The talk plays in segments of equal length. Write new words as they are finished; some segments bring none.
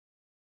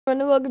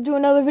And welcome to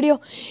another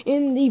video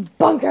in the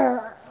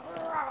bunker.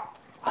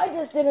 I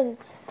just did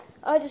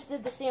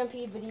the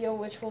Stampede video,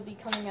 which will be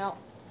coming out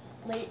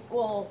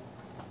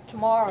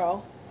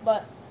tomorrow,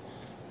 or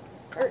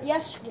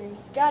yesterday,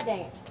 god dang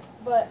it.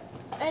 But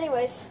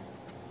anyways,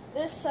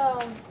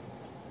 I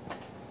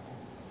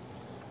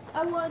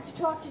wanted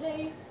to talk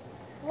today.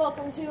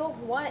 Welcome to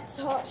Wyatt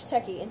Talks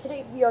Techie, and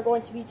today we are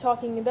going to be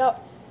talking about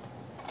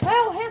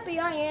how happy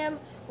I am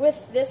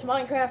with this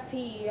Minecraft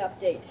PE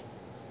update.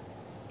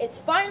 It's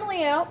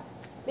finally out.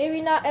 Maybe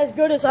not as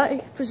good as I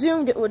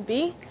presumed it would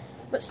be,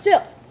 but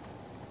still,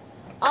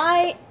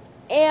 I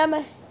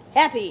am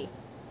happy.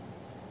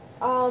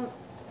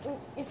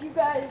 If you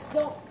guys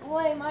don't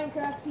play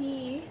Minecraft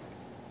PE,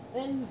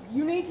 then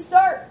you need to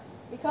start,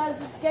 because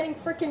it's getting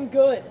freaking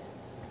good.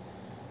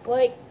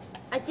 Like,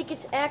 I think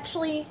it's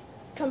actually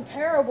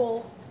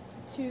comparable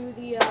to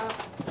the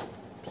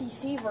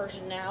PC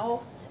version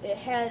now. It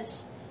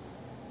has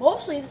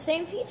mostly the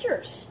same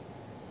features.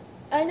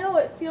 I know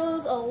it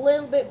feels a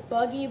little bit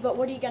buggy, but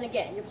what are you going to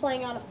get? You're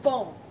playing on a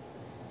phone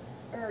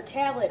or a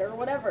tablet or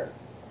whatever.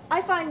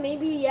 I find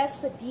maybe, yes,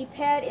 the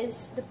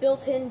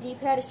built-in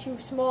D-pad is too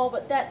small,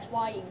 but that's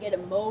why you get a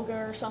Moga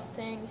or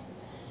something.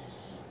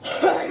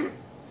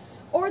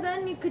 Or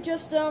then you could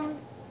just, I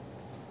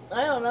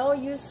don't know,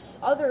 use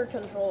other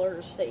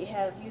controllers that you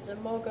have. Use a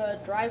Moga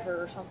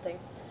driver or something.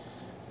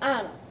 I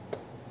don't know.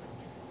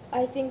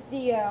 I think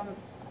the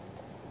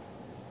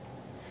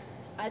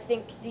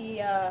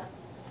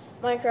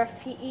Minecraft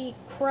PE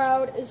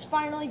crowd is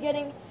finally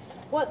getting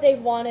what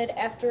they've wanted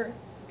after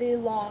the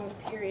long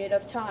period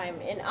of time.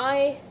 And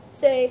I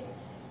say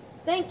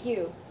thank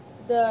you,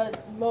 the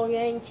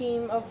Mojang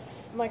team of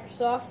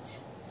Microsoft.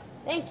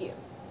 Thank you.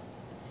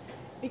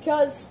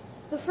 Because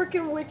the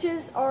freaking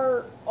witches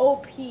are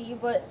OP,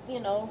 but, you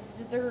know,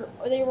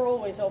 they were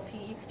always OP.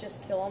 You could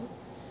just kill them.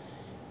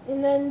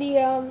 And then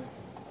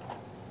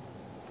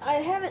I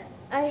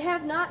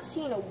have not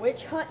seen a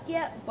witch hut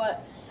yet,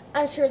 but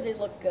I'm sure they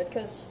look good,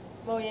 because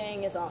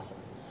Mojang is awesome.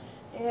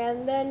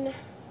 And then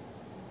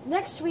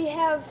next we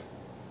have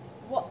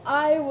what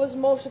I was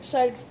most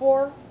excited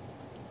for,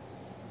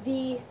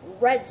 the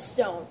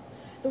redstone.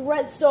 The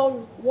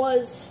redstone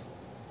was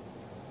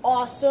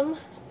awesome,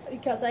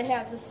 because I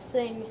have this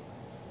thing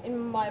in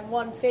my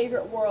one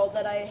favorite world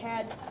that I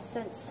had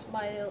since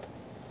my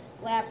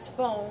last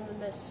phone,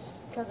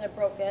 because I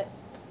broke it.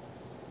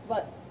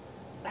 But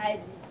I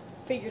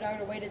figured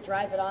out a way to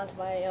drive it onto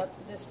my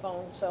this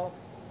phone, so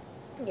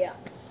yeah.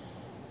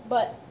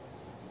 But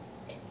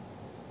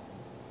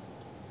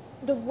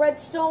the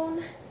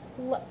redstone,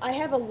 I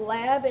have a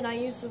lab and I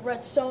use the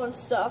redstone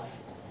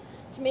stuff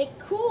to make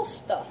cool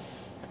stuff.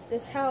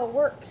 This is how it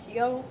works,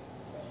 yo.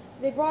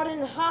 They brought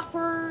in the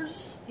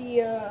hoppers,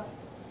 the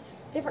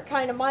different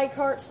kind of mine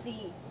carts,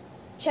 the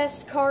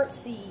chest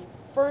carts, the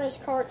furnace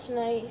carts, and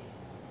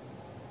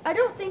I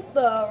don't think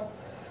the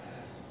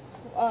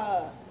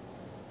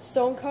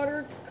stone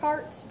cutter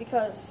carts,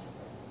 because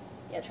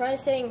yeah, try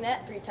saying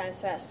that 3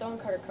 times fast. Stone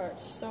cutter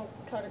carts.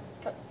 God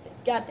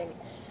dang it.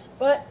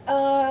 But,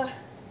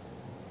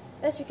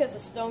 that's because the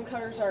stone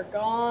cutters are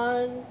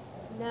gone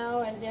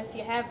now, and if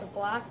you have the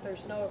block,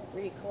 there's no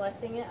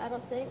recollecting it, I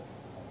don't think.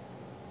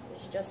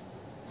 It's just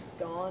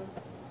gone.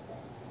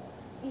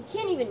 You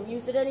can't even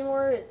use it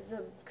anymore.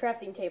 The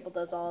crafting table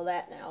does all of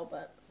that now,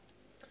 but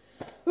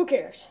who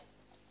cares?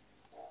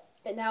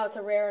 And now it's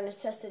a rare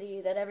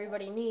necessity that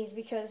everybody needs,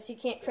 because you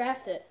can't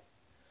craft it.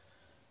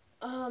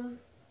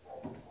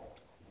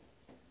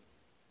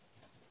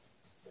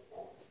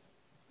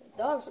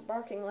 Dogs are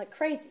barking like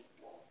crazy.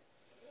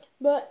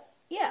 But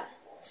yeah,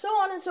 so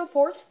on and so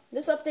forth.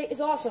 This update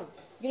is awesome.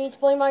 You need to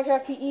play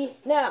Minecraft PE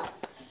now.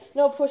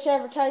 No push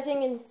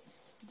advertising, and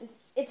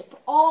it's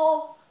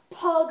all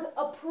Pug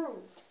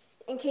approved,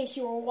 in case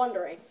you were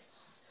wondering.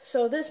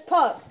 So this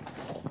Pug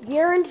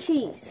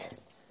guarantees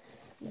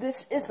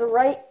this is the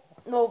right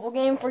mobile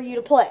game for you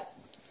to play.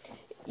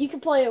 You can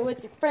play it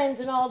with your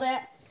friends and all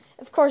that.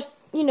 Of course,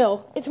 you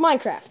know, it's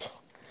Minecraft.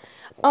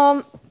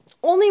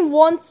 Only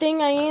one thing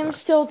I am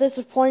still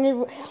disappointed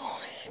with. Oh,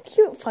 it's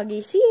cute,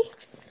 Puggy, see?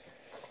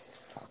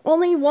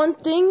 Only one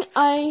thing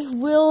I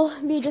will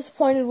be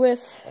disappointed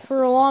with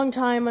for a long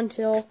time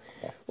until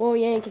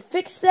Wyatt can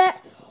fix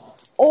that.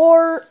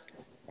 Or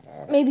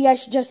maybe I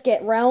should just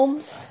get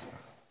realms.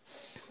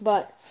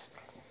 But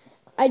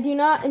I do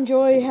not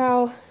enjoy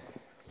how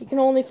you can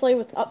only play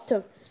with up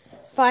to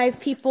 5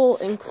 people,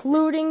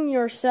 including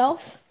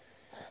yourself.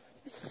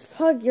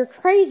 Pug, you're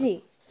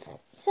crazy.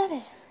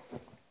 7.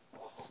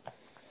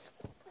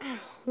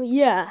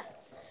 Yeah,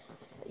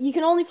 you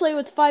can only play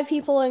with 5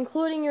 people,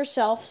 including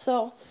yourself,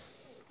 so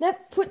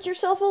that puts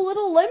yourself a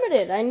little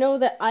limited. I know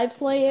that I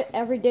play it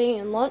every day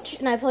in lunch,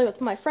 and I play with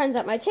my friends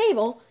at my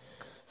table.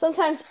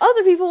 Sometimes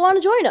other people want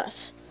to join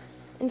us,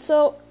 and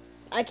so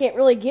I can't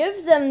really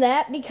give them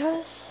that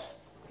because,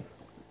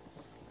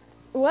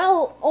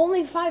 well,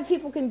 only 5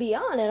 people can be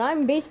on, and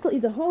I'm basically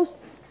the host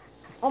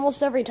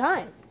almost every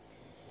time.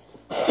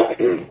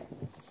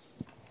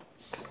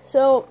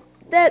 So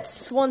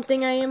that's one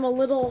thing I am a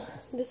little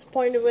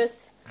disappointed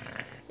with.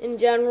 in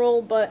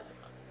general, but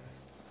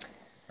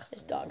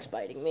this dog's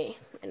biting me,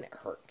 and it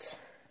hurts.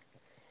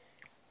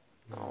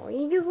 Oh,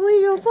 you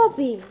little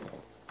puppy.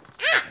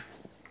 Ah!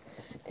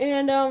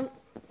 And,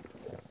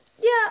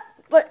 yeah,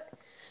 but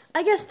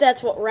I guess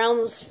that's what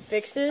Realms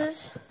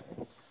fixes.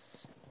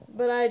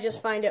 But I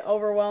just find it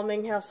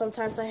overwhelming how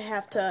sometimes I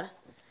have to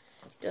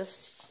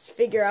just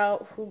figure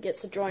out who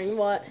gets to join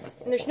what.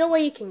 And there's no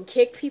way you can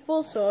kick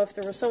people, so if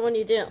there was someone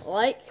you didn't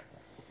like,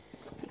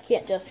 you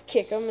can't just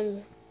kick them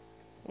and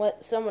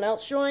let someone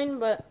else join,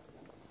 but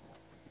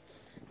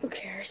who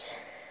cares?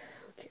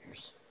 Who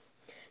cares?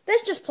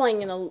 That's just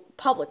playing in a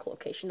public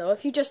location, though.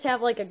 If you just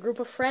have, like, a group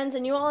of friends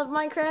and you all have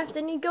Minecraft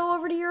and you go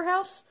over to your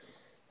house,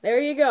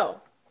 there you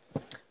go.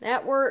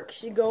 That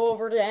works. You go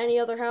over to any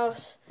other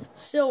house,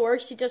 still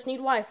works. You just need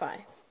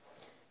Wi-Fi.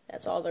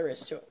 That's all there is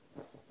to it.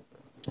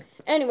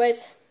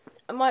 Anyways,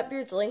 I'm Wyatt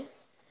Beardsley.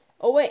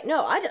 Oh, wait,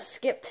 no, I just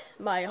skipped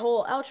my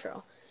whole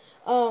outro.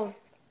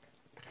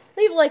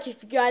 Leave a like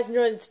if you guys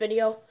enjoyed this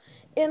video.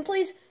 And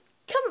please,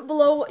 comment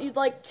below what you'd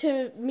like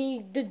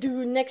me to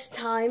do next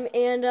time.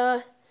 And,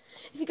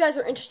 if you guys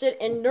are interested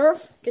in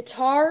Nerf,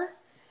 guitar,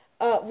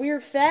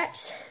 weird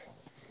facts,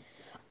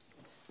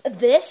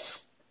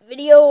 this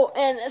video,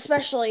 and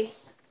especially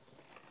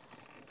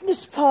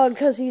this pug,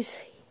 because he's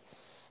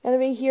gonna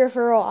be here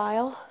for a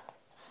while.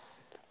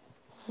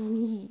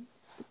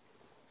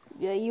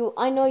 Yeah,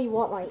 I know you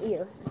want my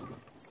ear.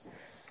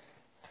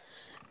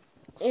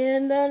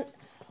 And then,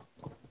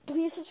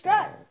 please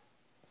subscribe.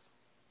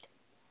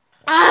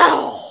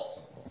 Ow!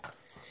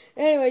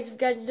 Anyways, if you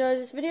guys enjoyed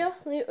this video,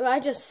 I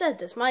just said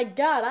this. My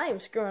God, I am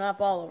screwing up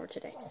all over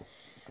today.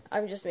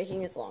 I'm just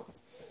making it long.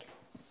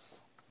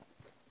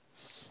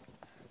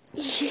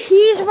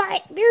 He's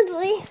Wyatt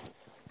Beardsley,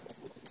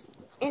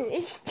 and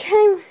it's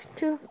time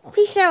to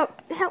peace out.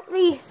 Help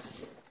me.